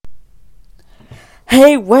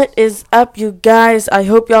Hey, what is up, you guys? I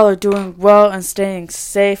hope y'all are doing well and staying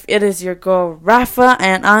safe. It is your girl, Rafa,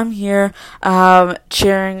 and I'm here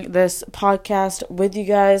sharing this podcast with you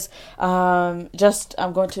guys. I'm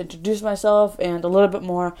going to introduce myself and a little bit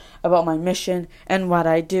more about my mission and what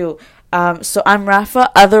I do. So I'm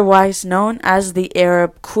Rafa, otherwise known as the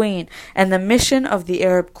Arab Queen, and the mission of the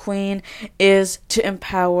Arab Queen is to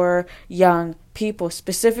empower young people,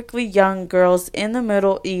 specifically young girls in the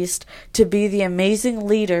Middle East, to be the amazing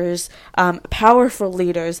leaders, powerful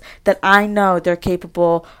leaders that I know they're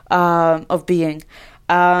capable of being.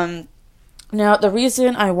 Now, the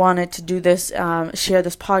reason I wanted to do this, share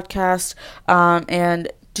this podcast, and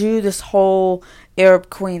do this whole Arab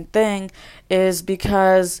Queen thing is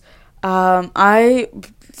because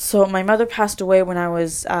so my mother passed away when I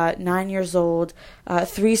was 9 years old.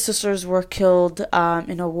 3 sisters were killed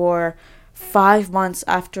in a war 5 months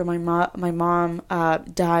after my mom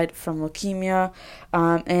died from leukemia,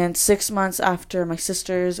 and 6 months after my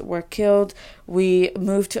sisters were killed, we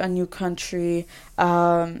moved to a new country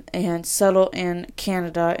and settled in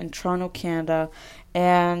Canada, in Toronto, Canada,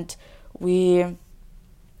 and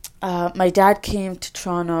my dad came to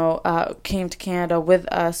Canada with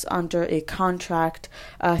us under a contract,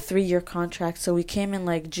 3-year contract. So we came in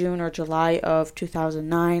like June or July of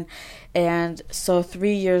 2009. And so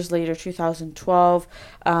 3 years later, 2012,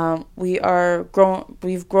 we've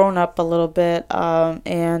grown up a little bit,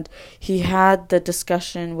 and he had the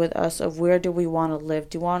discussion with us of where do we want to live?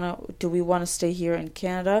 Do we want to stay here in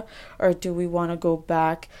Canada, or do we want to go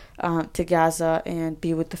back to Gaza and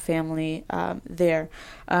be with the family there?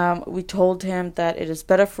 We told him that it is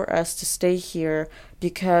better for us to stay here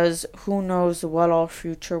because who knows what our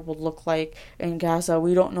future will look like in Gaza.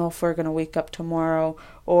 We don't know if we're going to wake up tomorrow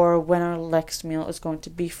or when our next meal is going to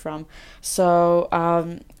be from. So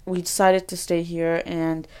we decided to stay here,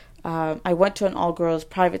 and I went to an all-girls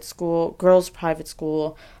private school,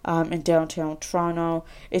 in downtown Toronto.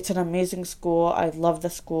 It's an amazing school. I love the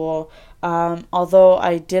school. Although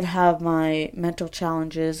I did have my mental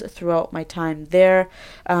challenges throughout my time there,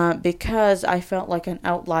 because I felt like an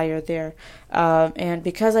outlier there. And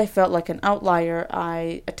because I felt like an outlier,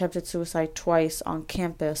 I attempted suicide twice on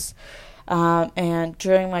campus. And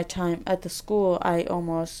during my time at the school, I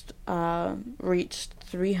almost reached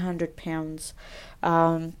 300 pounds.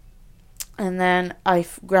 And then I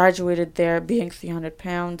graduated there being 300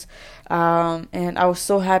 pounds. And I was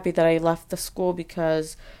so happy that I left the school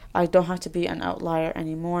because I don't have to be an outlier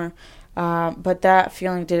anymore. But that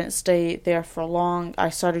feeling didn't stay there for long. I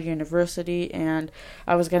started university, and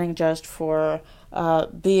I was getting judged for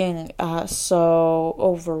being so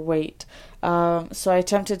overweight. So I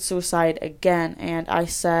attempted suicide again, and I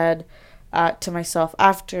said to myself,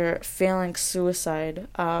 after failing suicide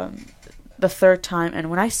the third time, and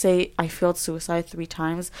when I say I failed suicide 3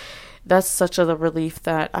 times, that's such a relief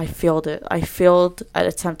that I failed it. I failed at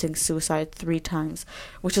attempting suicide 3 times,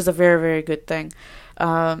 which is a very, very good thing.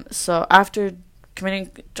 So after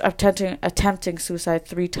attempting suicide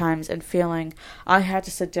 3 times and failing, I had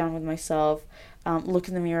to sit down with myself, look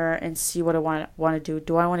in the mirror, and see what I want to do.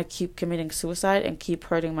 Do I want to keep committing suicide and keep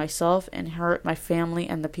hurting myself and hurt my family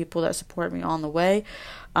and the people that support me on the way,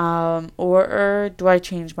 or do I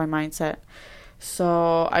change my mindset?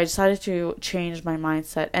 So I decided to change my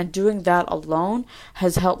mindset, and doing that alone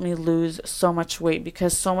has helped me lose so much weight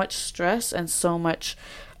because so much stress and so much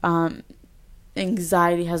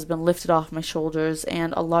anxiety has been lifted off my shoulders,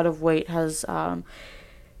 and a lot of weight has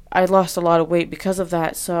I lost a lot of weight because of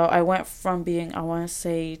that. So I went from being, I want to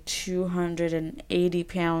say, 280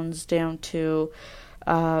 pounds down to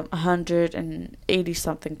 180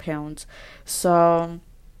 something pounds. So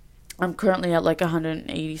I'm currently at like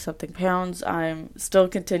 180 something pounds. I'm still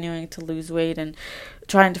continuing to lose weight and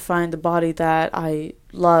trying to find the body that I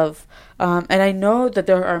love. And I know that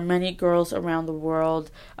there are many girls around the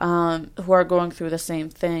world who are going through the same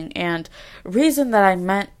thing. And reason that I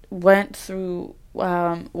went through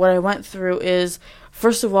what I went through is,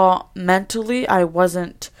 first of all, mentally I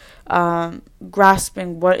wasn't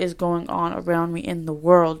grasping what is going on around me in the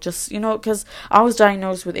world. Just, because I was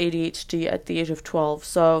diagnosed with ADHD at the age of 12,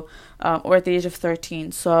 so or at the age of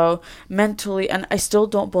 13. So mentally, and I still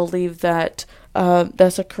don't believe that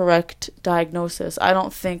that's a correct diagnosis. I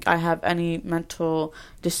don't think I have any mental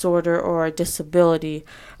disorder or disability.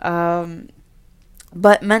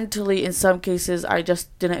 But mentally, in some cases, I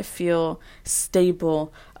just didn't feel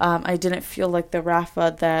stable. I didn't feel like the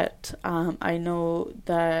Rafa that I know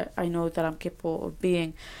that I'm capable of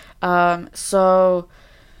being. So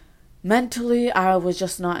mentally, I was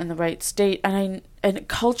just not in the right state, and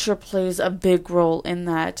culture plays a big role in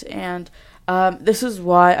that. And this is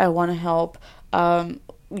why I want to help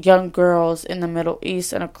young girls in the Middle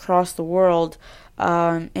East and across the world,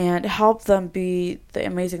 and help them be the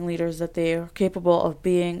amazing leaders that they are capable of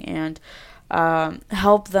being, and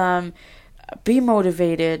help them be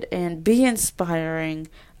motivated and be inspiring,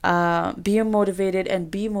 be motivated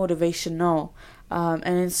and be motivational, and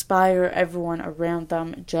inspire everyone around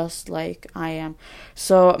them just like I am.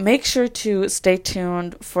 So make sure to stay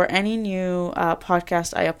tuned for any new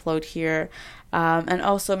podcast I upload here, and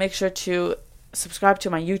also make sure to subscribe to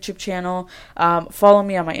my YouTube channel, follow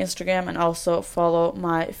me on my Instagram, and also follow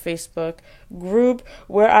my Facebook group,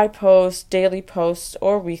 where I post daily posts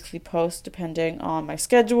or weekly posts depending on my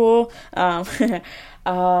schedule.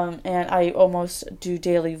 And I almost do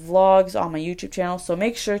daily vlogs on my YouTube channel. So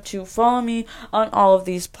make sure to follow me on all of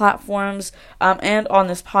these platforms, and on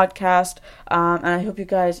this podcast. And I hope you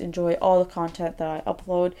guys enjoy all the content that I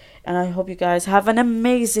upload. And I hope you guys have an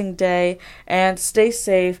amazing day and stay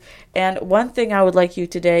safe. And one thing I would like you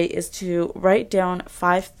today is to write down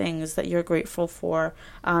 5 things that you're grateful for,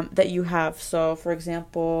 that you have. So, for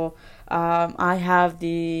example, I have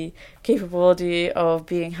the capability of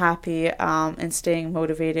being happy, and staying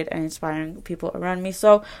motivated and inspiring people around me.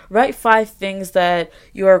 So write 5 things that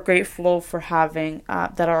you are grateful for having,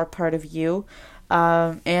 that are a part of you.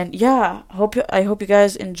 And yeah, I hope you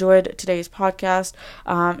guys enjoyed today's podcast.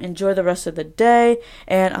 Enjoy the rest of the day,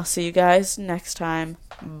 and I'll see you guys next time.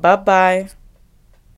 Bye bye.